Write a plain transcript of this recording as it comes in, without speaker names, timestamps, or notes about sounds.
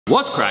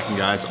What's cracking,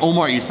 guys?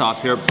 Omar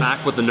Isuf here,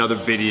 back with another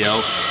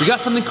video. We got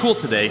something cool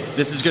today.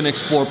 This is gonna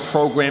explore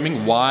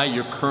programming, why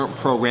your current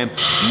program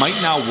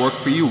might not work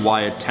for you,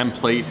 why a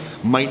template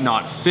might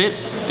not fit.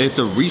 It's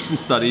a recent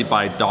study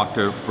by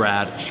Dr.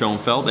 Brad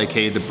Schoenfeld,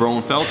 aka the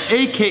Broenfeld,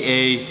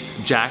 aka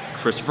Jack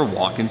Christopher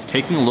Watkins,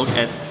 taking a look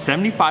at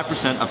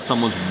 75% of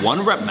someone's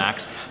 1 rep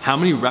max, how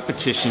many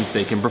repetitions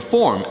they can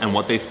perform. And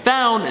what they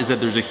found is that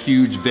there's a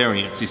huge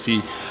variance. You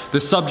see,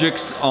 the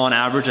subjects on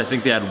average, I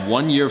think they had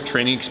 1 year of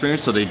training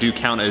experience, so they do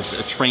count as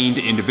trained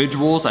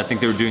individuals. I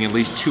think they were doing at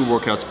least 2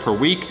 workouts per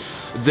week.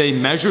 They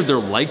measured their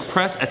leg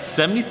press at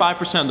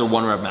 75% of their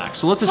 1 rep max.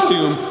 So let's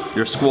assume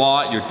your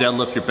squat, your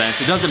deadlift, your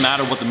bench, it doesn't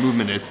matter what the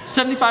movement is,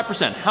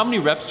 75%. How many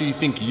reps do you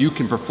think you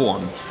can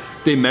perform?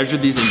 They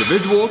measured these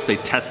individuals, they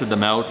tested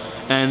them out,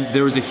 and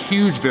there was a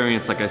huge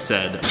variance, like I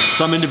said.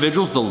 Some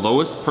individuals, the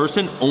lowest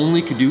person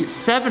only could do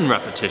 7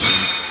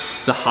 repetitions.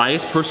 The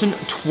highest person,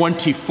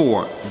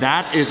 24.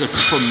 That is a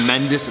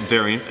tremendous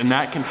variance, and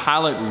that can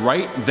highlight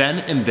right then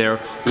and there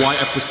why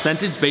a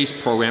percentage-based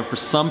program for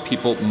some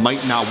people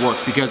might not work.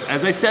 Because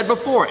as I said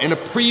before in a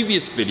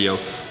previous video,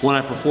 when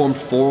I performed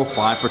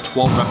 405 for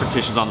 12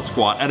 repetitions on the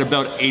squat at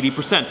about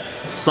 80%,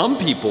 some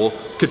people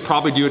could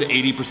probably do it at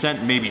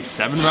 80%, maybe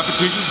 7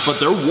 repetitions, but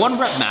their 1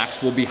 rep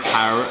max will be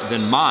higher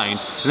than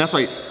mine. And that's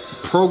why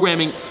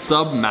programming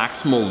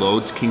sub-maximal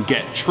loads can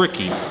get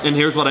tricky. And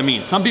here's what I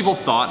mean. Some people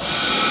thought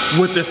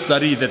with this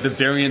study that the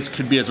variance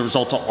could be as a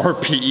result of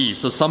RPE.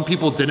 So some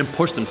people didn't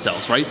push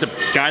themselves, right? The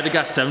guy that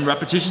got 7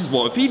 repetitions,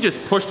 well, if he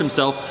just pushed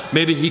himself,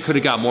 maybe he could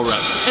have got more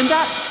reps. And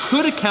that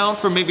could account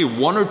for maybe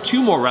 1 or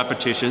 2 more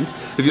repetitions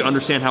if you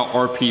understand how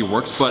RPE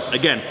works. But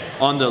again,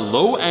 on the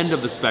low end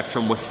of the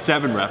spectrum was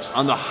 7 reps.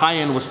 On the high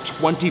end was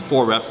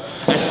 24 reps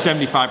at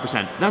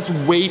 75%. That's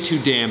way too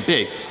damn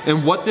big.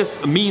 And what this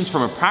means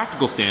from a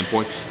practical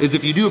standpoint is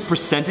if you do a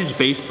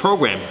percentage-based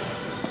program,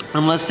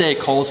 and let's say it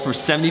calls for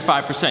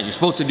 75%, you're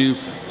supposed to do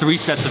 3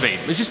 sets of 8.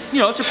 It's just, you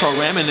know, it's a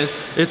program and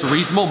it's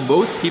reasonable.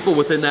 Most people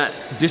within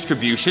that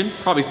distribution,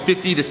 probably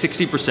 50 to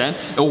 60%,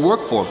 it'll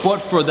work for. But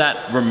for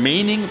that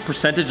remaining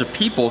percentage of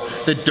people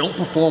that don't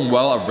perform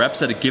well at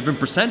reps at a given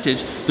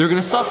percentage, they're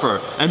gonna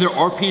suffer. And their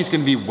RP is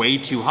gonna be way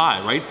too high,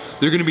 right?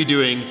 They're gonna be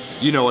doing,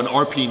 you know, an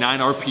RP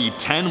 9, RP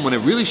 10, when it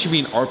really should be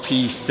an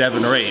RP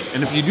 7 or 8.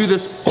 And if you do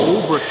this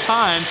over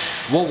time,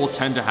 what will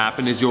tend to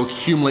happen is you'll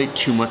accumulate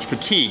too much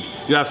fatigue.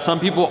 You have some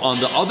people on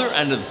the other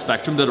end of the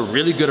spectrum that are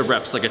really good at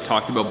reps, like I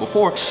talked about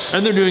before,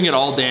 and they're doing it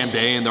all damn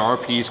day and their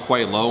RP is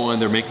quite low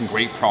and they're making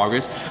great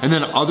progress. And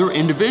then other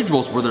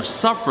individuals where they're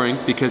suffering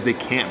because they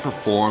can't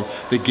perform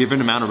the given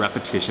amount of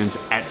repetitions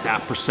at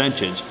that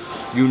percentage.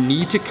 You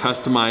need to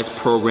customize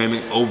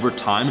programming over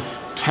time.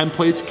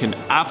 Templates can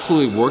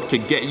absolutely work to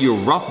get you a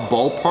rough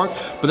ballpark,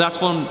 but that's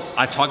when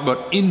I talk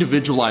about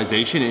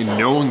individualization and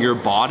knowing your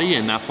body.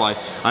 And that's why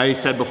I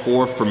said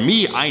before, for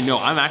me, I know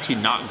I'm actually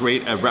not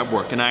great at rep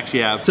work, and I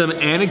actually have some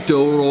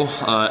anecdotal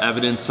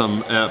evidence,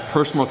 some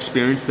personal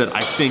experience that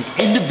I think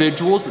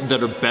individuals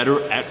that are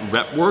better at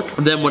rep work,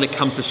 then when it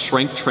comes to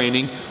strength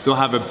training, they'll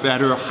have a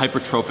better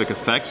hypertrophic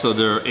effect, so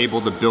they're able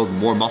to build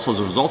more muscle as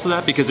a result of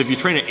that. Because if you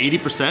train at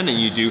 80% and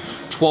you do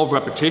 12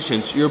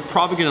 repetitions, you're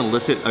probably gonna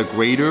elicit a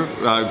greater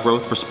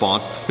growth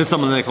response than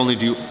someone that can only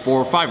do 4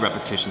 or 5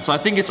 repetitions. So I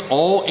think it's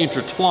all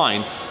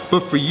intertwined.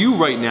 But for you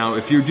right now,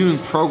 if you're doing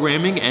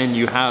programming and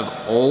you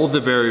have all the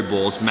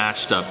variables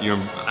matched up, your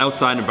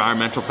outside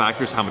environmental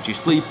factors, how much you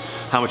sleep,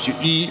 how much you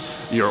eat,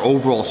 your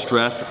overall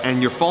stress,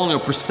 and you're following a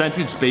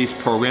percentage-based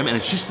program and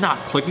it's just not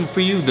clicking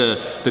for you,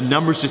 the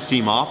numbers just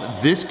seem off,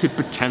 this could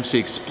potentially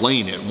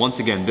explain it. Once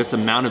again, this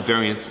amount of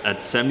variance at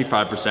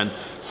 75%,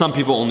 some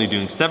people only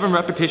doing 7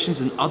 repetitions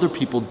and other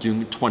people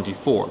doing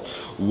 24.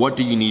 What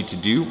do you need to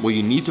do? Well,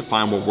 you need to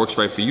find what works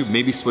right for you.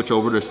 Maybe switch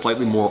over to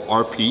slightly more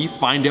RP,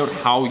 find out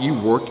how you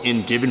work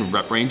in given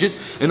rep ranges.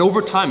 And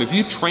over time, if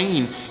you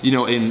train, you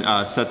know, in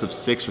sets of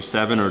 6 or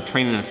 7 or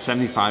train in a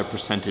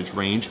 75%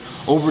 range,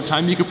 over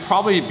time you could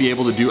probably be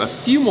able to do a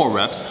few more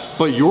reps,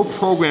 but your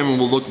programming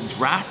will look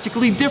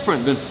drastically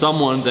different than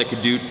someone that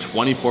could do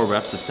 24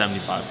 reps at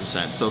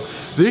 75%. So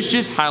this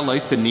just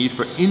highlights the need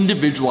for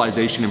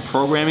individualization in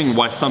programming, and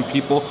why some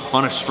people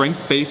on a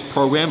strength-based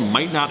program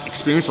might not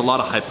experience a lot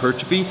of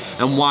hypertrophy,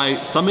 and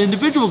why some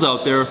individuals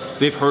out there,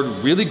 they've heard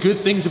really good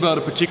things about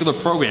a particular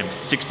program.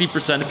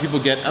 60% of people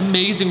get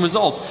amazing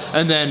results,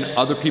 and then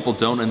other people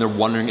don't, and they're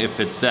wondering if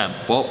it's them.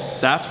 Well,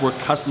 that's where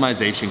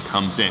customization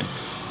comes in.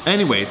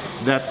 Anyways,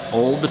 that's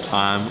all the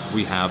time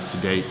we have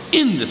today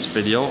in this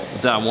video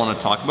that I want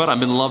to talk about. I've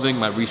been loving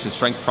my recent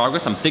strength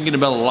progress. I'm thinking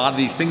about a lot of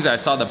these things. I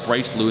saw that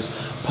Bryce Lewis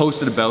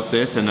posted about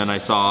this, and then I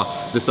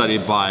saw the study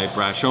by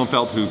Brad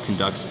Schoenfeld, who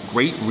conducts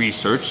great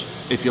research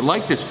If you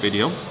like this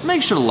video,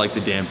 make sure to like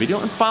the damn video.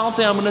 And final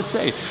thing I'm gonna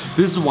say,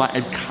 this is why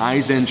at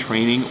Kaizen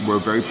Training, we're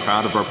very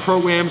proud of our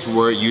programs,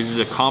 where it uses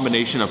a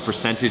combination of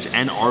percentage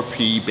and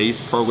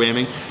RPE-based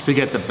programming to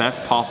get the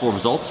best possible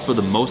results for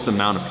the most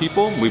amount of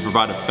people. We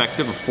provide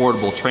effective,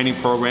 affordable training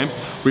programs.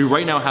 We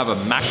right now have a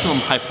maximum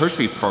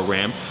hypertrophy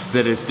program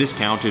that is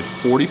discounted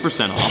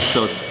 40% off,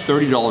 so it's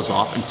 $30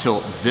 off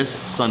until this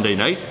Sunday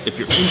night. If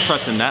you're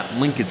interested in that,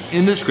 link is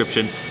in the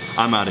description.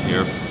 I'm out of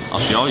here. I'll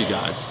see all you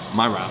guys,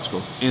 my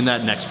rascals, in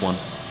that next one.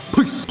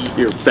 Peace. Eat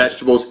your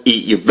vegetables,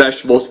 eat your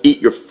vegetables, eat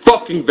your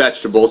fucking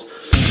vegetables.